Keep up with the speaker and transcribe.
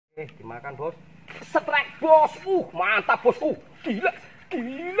Dimakan bos. Strike bos. Mantap bos. Gila.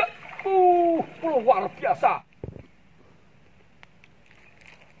 Gila. Luar biasa.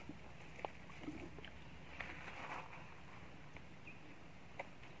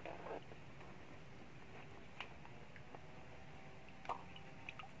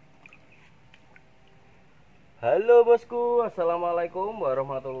 Halo bosku, assalamualaikum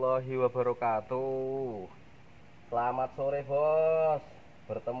warahmatullahi wabarakatuh. Selamat sore bos,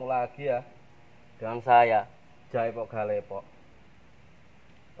 bertemu lagi ya dengan saya galepok.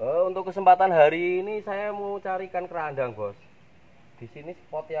 Untuk kesempatan hari ini saya mau carikan kerandang bos. Di sini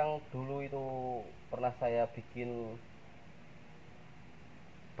spot yang dulu itu pernah saya bikin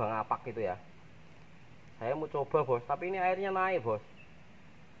bang apak itu ya. Saya mau coba bos, tapi ini airnya naik bos.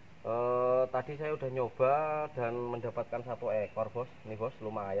 Tadi saya udah nyoba dan mendapatkan 1 ekor bos. Ini bos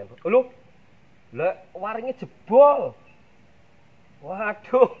lumayan bos. Loh, lah waringnya jebol.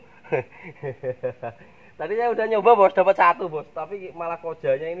 Waduh. Tadi saya udah nyoba bos, dapat 1 bos, tapi malah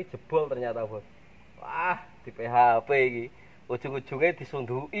kojanya ini jebol ternyata bos. Wah, di PHP ini ujung-ujungnya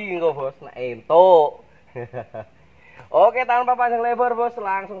disundui kok bos. Nah entuk. Oke, tanpa panjang lebar bos,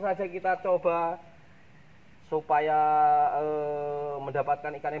 langsung saja kita coba supaya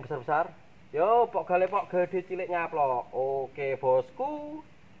mendapatkan ikan yang besar-besar. Yo, pok galepok gede cilik nyaplok. Oke bosku,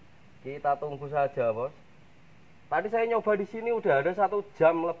 kita tunggu saja bos. Tadi saya nyoba di sini udah ada 1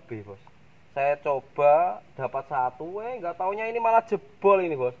 jam lebih bos. Saya coba dapat 1, nggak taunya ini malah jebol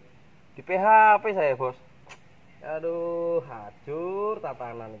ini bos. Di PHP saya bos. Aduh, hancur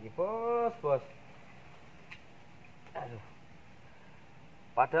tatanan ini bos. Aduh.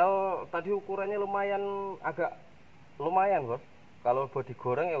 Padahal tadi ukurannya agak lumayan bos. Kalau buat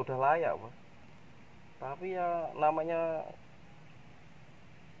digoreng ya udah layak bos. Tapi ya namanya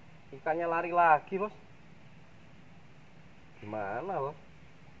ikannya lari lagi bos. Gimana bos?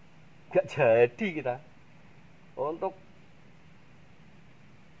 Gak jadi kita. Untuk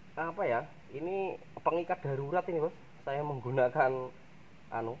apa ya? Ini pengikat darurat ini bos. Saya menggunakan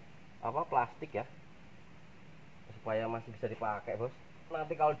plastik ya. Supaya masih bisa dipakai bos.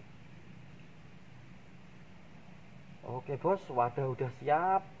 Nanti kalau oke bos, wadah udah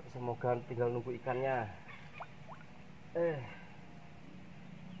siap. Semoga tinggal nunggu ikannya.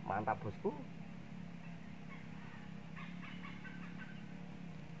 Mantap bosku.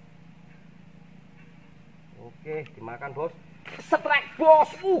 Oke, dimakan bos. Strike bos.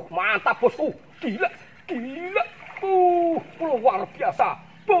 Mantap bos. Gila. Luar biasa.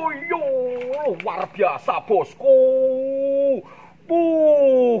 Boyo, luar biasa bosku.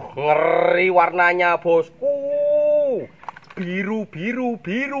 Ngeri warnanya bosku. Biru.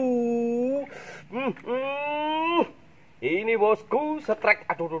 Ini bosku strike.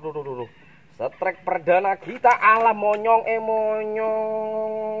 Aduh. Strike perdana kita ala monyong.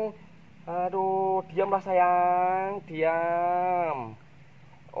 Aduh, diamlah sayang, diam.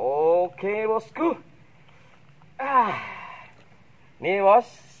 Oke bosku. Nih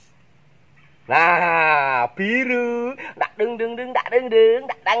bos. Nah, biru. Dak deng dang.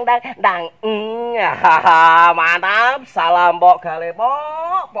 Mantap. Salam pok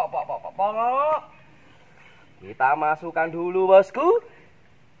galepok. Pok. Kita masukkan dulu bosku.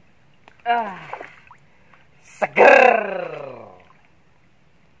 Seger.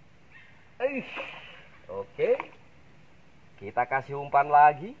 Oke. Kita kasih umpan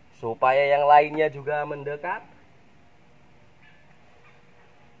lagi supaya yang lainnya juga mendekat.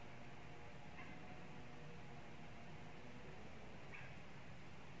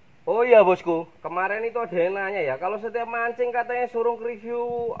 Oh iya bosku, kemarin itu ada yang nanya ya, kalau setiap mancing katanya suruh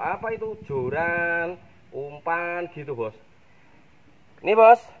review apa itu joran, umpan gitu bos. Ini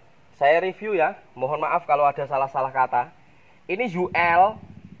bos, saya review ya, mohon maaf kalau ada salah-salah kata. Ini UL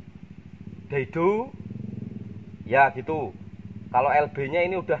Daido ya gitu. Kalau LB-nya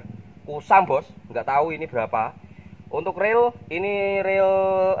ini udah kusam bos, nggak tahu ini berapa. Untuk reel, ini reel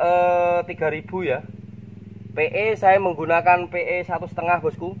 3000 ya. PE saya menggunakan PE 1,5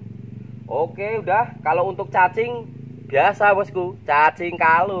 bosku. Oke udah. Kalau untuk cacing biasa bosku, cacing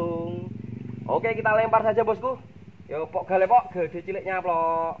kalung. Oke, kita lempar saja bosku. Yo pok galepok gede cilik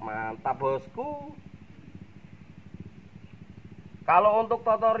nyaplok. Mantap bosku. Kalau untuk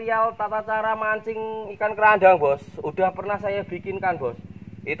tutorial tata cara mancing ikan kerandang bos, udah pernah saya bikinkan bos.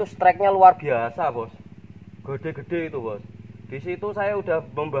 Itu strike-nya luar biasa bos. Gede-gede itu bos. Di situ saya udah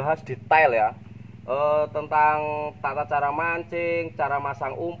membahas detail ya. Tentang tata cara mancing, cara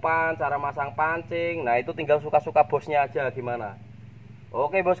masang umpan, cara masang pancing. Nah itu tinggal suka-suka bosnya aja gimana.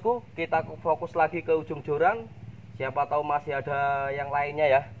 Oke bosku, kita fokus lagi ke ujung joran. Siapa tahu masih ada yang lainnya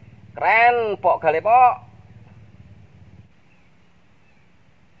ya. Keren pok galepok.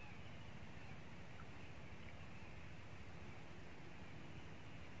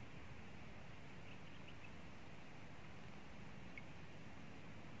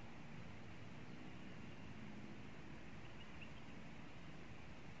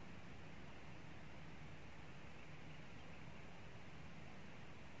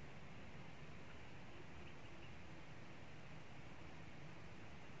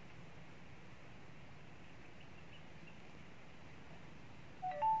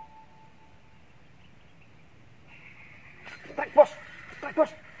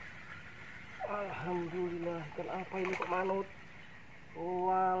 manut.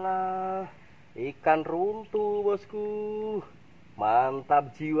 Walah, ikan runtu bosku.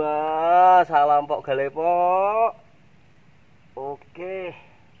 Mantap jiwa, salam pok galepok. Oke.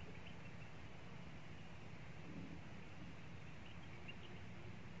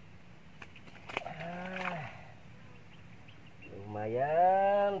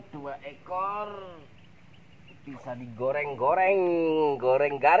 Lumayan, 2 ekor. Bisa digoreng-goreng,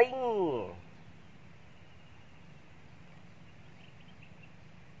 goreng garing.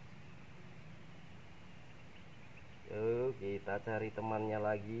 Yuk kita cari temannya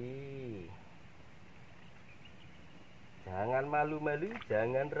lagi. Jangan malu-malu,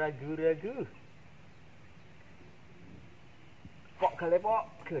 jangan ragu-ragu. Pok galepok,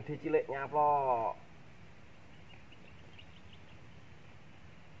 gede cilik nyaplok.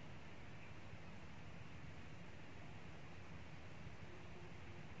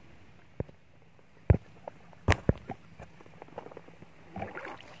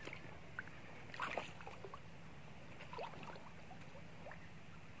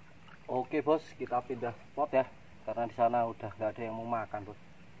 Oke bos, kita pindah spot ya, karena di sana udah nggak ada yang mau makan bos.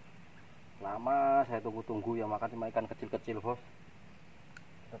 Lama saya tunggu-tunggu yang makan cuma ikan kecil-kecil bos.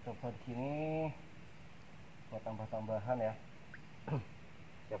 Kita coba di sini buat tambah-tambahan ya.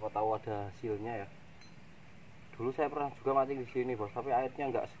 Siapa tahu ada hasilnya ya. Dulu saya pernah juga mancing di sini bos, tapi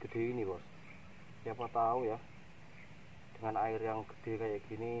airnya nggak segede ini bos. Siapa tahu ya, dengan air yang gede kayak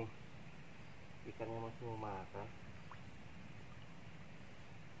gini ikannya masih mau makan.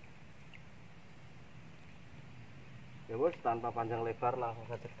 Ya bos, tanpa panjang lebar langsung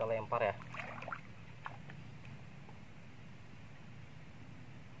saja kita lempar ya.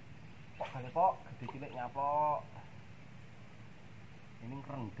 Pok galepok, gede cilik nyaplok. Ini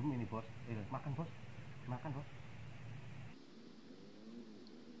kerendam ini bos. Makan bos, makan bos.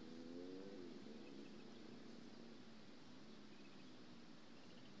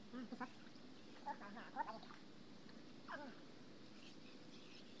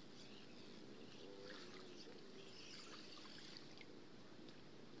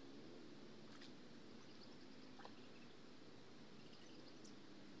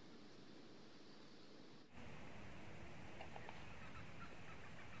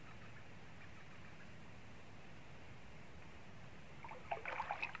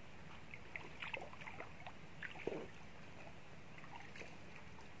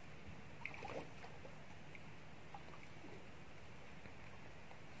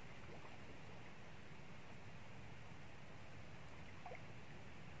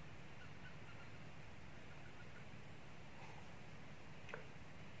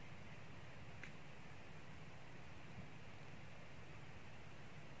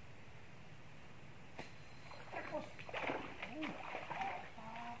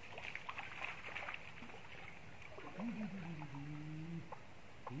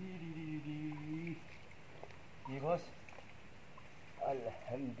 Ini bos,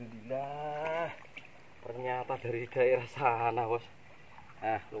 Alhamdulillah, ternyata dari daerah sana bos.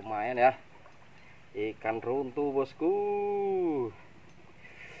 Nah lumayan ya, ikan runtu bosku.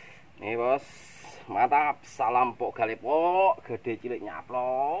 Nih bos, mantap, salam pok galepok, gede cilik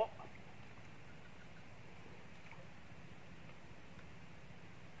nyaplok.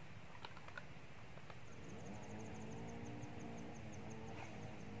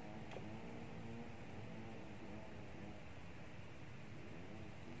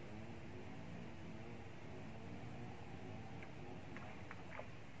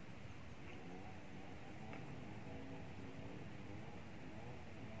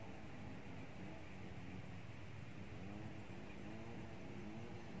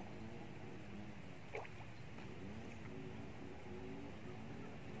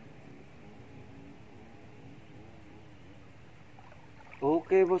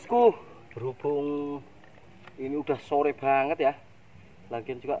 Oke bosku, berhubung ini udah sore banget ya,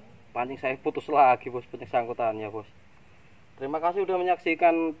 lagian juga pancing saya putus lagi bos, pancing sangkutannya bos. Terima kasih udah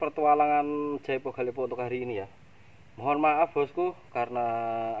menyaksikan petualangan galepok galepok untuk hari ini ya. Mohon maaf bosku karena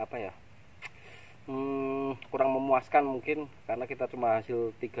apa ya, kurang memuaskan mungkin karena kita cuma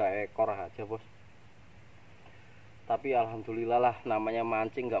hasil 3 ekor aja bos. Tapi alhamdulillah lah, namanya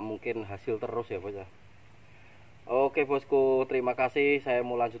mancing nggak mungkin hasil terus ya bos ya. Oke bosku, terima kasih. Saya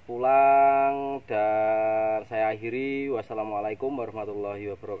mau lanjut pulang dan saya akhiri. Wassalamualaikum warahmatullahi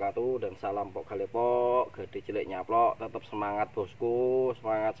wabarakatuh. Dan salam pok galepok, gede cilik nyaplok. Tetap semangat bosku,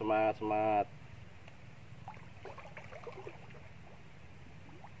 semangat semangat semangat.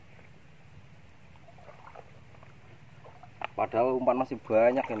 Padahal umpan masih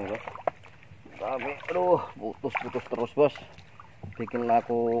banyak ini bos. Tapi aduh, putus terus bos. Bikin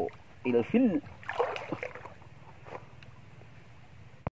aku ilfil.